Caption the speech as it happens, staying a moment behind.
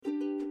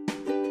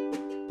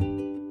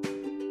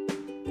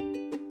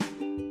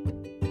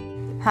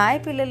Hi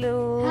పిల్లలు.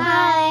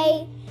 Hi.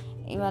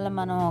 ఇవాళ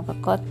మనం ఒక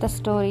కొత్త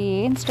స్టోరీ,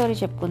 ఏం స్టోరీ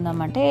చెప్పుకుందాం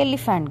అంటే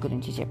ఎలిఫెంట్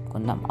గురించి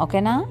చెప్పుకుందాం.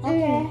 ఓకేనా?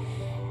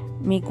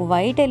 మీకు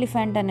వైట్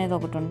ఎలిఫెంట్ అనేది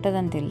ఒకటి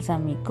ఉంటుందని తెలుసా?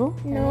 మీకు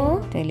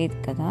తెలియదు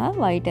కదా.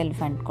 వైట్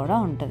ఎలిఫెంట్ కూడా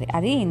ఉంటుంది.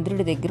 అది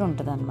ఇంద్రుడి దగ్గర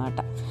ఉంటుంది అనమాట.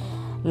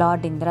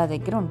 లార్డ్ ఇంద్రా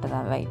దగ్గర ఉంటుంది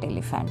ఆ వైట్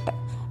ఎలిఫెంట్.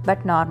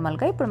 బట్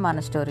నార్మల్గా ఇప్పుడు మన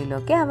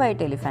స్టోరీలోకి ఆ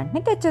వైట్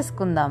ఎలిఫెంట్ని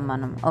తెచ్చేసుకుందాం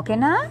మనం.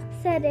 ఓకేనా?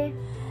 సరే.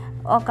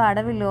 ఒక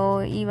అడవిలో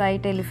ఈ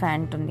వైట్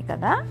ఎలిఫెంట్ ఉంది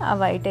కదా. ఆ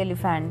వైట్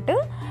ఎలిఫెంట్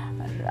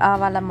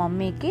వాళ్ళ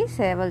మమ్మీకి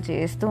సేవలు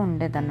చేస్తూ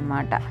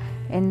ఉండేదన్నమాట.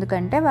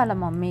 ఎందుకంటే వాళ్ళ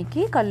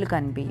మమ్మీకి కళ్ళు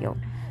కనిపించవు.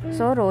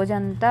 సో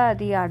రోజంతా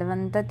అది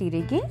అడవంతా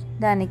తిరిగి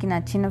దానికి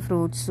నచ్చిన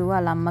ఫ్రూట్స్,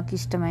 వాళ్ళ అమ్మకి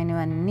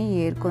ఇష్టమైనవన్నీ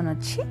ఏరుకొని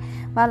వచ్చి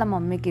వాళ్ళ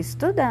మమ్మీకి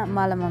ఇస్తూ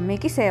వాళ్ళ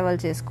మమ్మీకి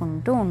సేవలు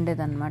చేసుకుంటూ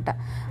ఉండేదన్నమాట.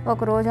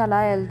 ఒకరోజు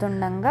అలా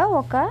వెళ్తుండగా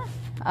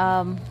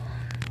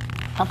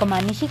ఒక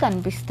మనిషి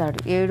కనిపిస్తాడు,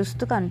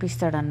 ఏడుస్తూ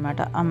కనిపిస్తాడు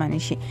అనమాట ఆ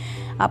మనిషి.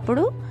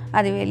 అప్పుడు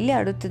అది వెళ్ళి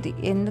అడుగుతుంది,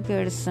 ఎందుకు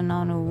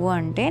ఏడుస్తున్నావు నువ్వు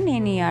అంటే,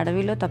 నేను ఈ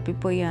అడవిలో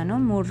తప్పిపోయాను,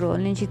 3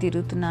 రోజుల నుంచి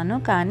తిరుగుతున్నాను,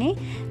 కానీ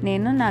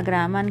నేను నా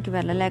గ్రామానికి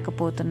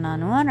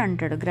వెళ్ళలేకపోతున్నాను అని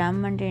అంటాడు.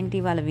 గ్రామం అంటే ఏంటి?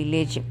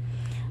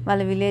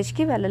 వాళ్ళ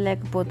విలేజ్కి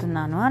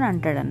వెళ్ళలేకపోతున్నాను అని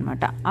అంటాడు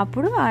అనమాట.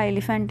 అప్పుడు ఆ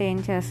ఎలిఫెంట్ ఏం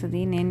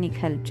చేస్తుంది, నేను నీకు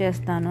హెల్ప్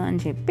చేస్తాను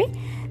అని చెప్పి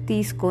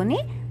తీసుకొని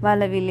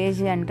వాళ్ళ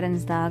విలేజ్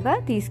ఎంట్రన్స్ దాకా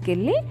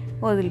తీసుకెళ్ళి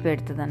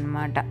వదిలిపెడుతుంది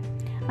అనమాట.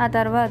 ఆ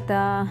తర్వాత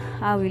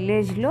ఆ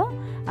విలేజ్లో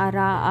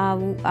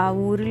ఆ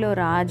ఊరిలో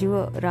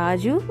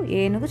రాజు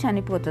ఏనుగు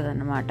చనిపోతుంది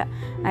అన్నమాట.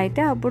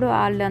 అయితే అప్పుడు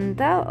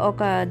వాళ్ళంతా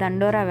ఒక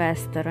దండోరా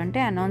వేస్తారు, అంటే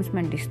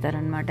అనౌన్స్మెంట్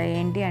ఇస్తారనమాట.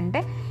 ఏంటి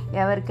అంటే,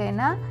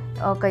 ఎవరికైనా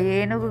ఒక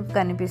ఏనుగు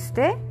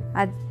కనిపిస్తే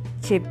అది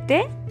చెప్తే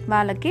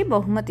వాళ్ళకి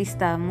బహుమతి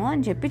ఇస్తాము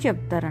అని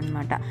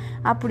చెప్తారనమాట.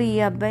 అప్పుడు ఈ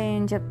అబ్బాయి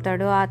ఏం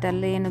చెప్తాడు, ఆ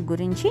తెల్ల ఏనుగు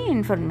గురించి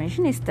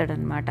ఇన్ఫర్మేషన్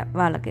ఇస్తాడనమాట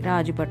వాళ్ళకి,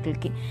 రాజు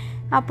భటులకి.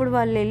 అప్పుడు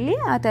వాళ్ళు వెళ్ళి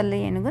ఆ తెల్ల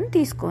ఏనుగుని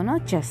తీసుకొని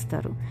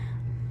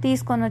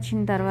వచ్చిన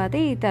తర్వాత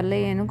ఈ తెల్ల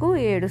ఏనుగు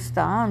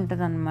ఏడుస్తూ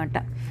ఉంటుంది అనమాట.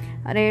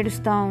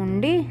 ఏడుస్తూ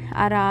ఉండి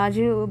ఆ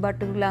రాజు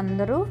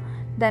భటులందరూ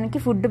దానికి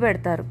ఫుడ్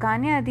పెడతారు,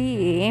 కానీ అది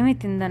ఏమీ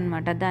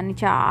తిందనమాట. దాన్ని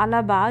చాలా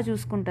బాగా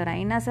చూసుకుంటారు,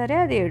 అయినా సరే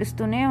అది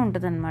ఏడుస్తూనే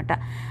ఉంటుంది అనమాట.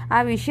 ఆ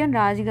విషయం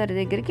రాజుగారి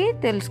దగ్గరికి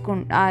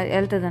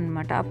వెళ్తుంది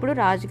అనమాట. అప్పుడు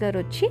రాజుగారు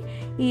వచ్చి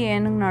ఈ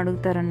ఏనుగును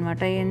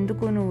అడుగుతారనమాట,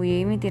 ఎందుకు నువ్వు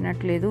ఏమీ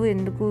తినట్లేదు,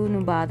 ఎందుకు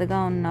నువ్వు బాధగా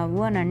ఉన్నావు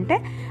అని అంటే,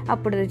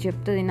 అప్పుడు అది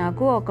చెప్తుంది,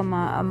 నాకు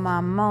మా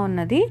అమ్మ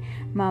ఉన్నది,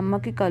 మా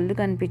అమ్మకి కళ్ళు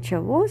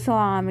కనిపించవు, సో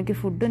ఆమెకి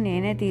ఫుడ్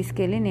నేనే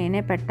తీసుకెళ్ళి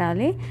నేనే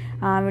పెట్టాలి,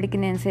 ఆవిడికి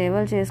నేను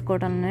సేవలు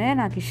చేసుకోవడంలోనే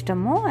నాకు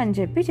ఇష్టము అని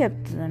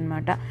చెప్తుంది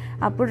అనమాట.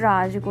 అప్పుడు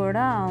రాజు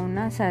కూడా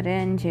అవునా సరే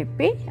అని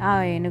చెప్పి ఆ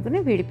ఏనుగుని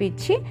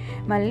విడిపించి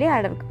మళ్ళీ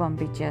అడవికి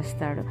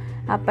పంపించేస్తాడు.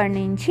 అప్పటి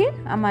నుంచి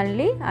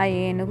మళ్ళీ ఆ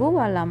ఏనుగు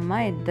వాళ్ళ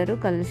అమ్మ ఇద్దరు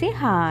కలిసి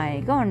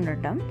హాయిగా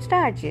ఉండటం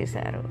స్టార్ట్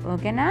చేశారు.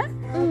 ఓకేనా?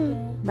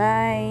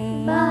 బాయ్.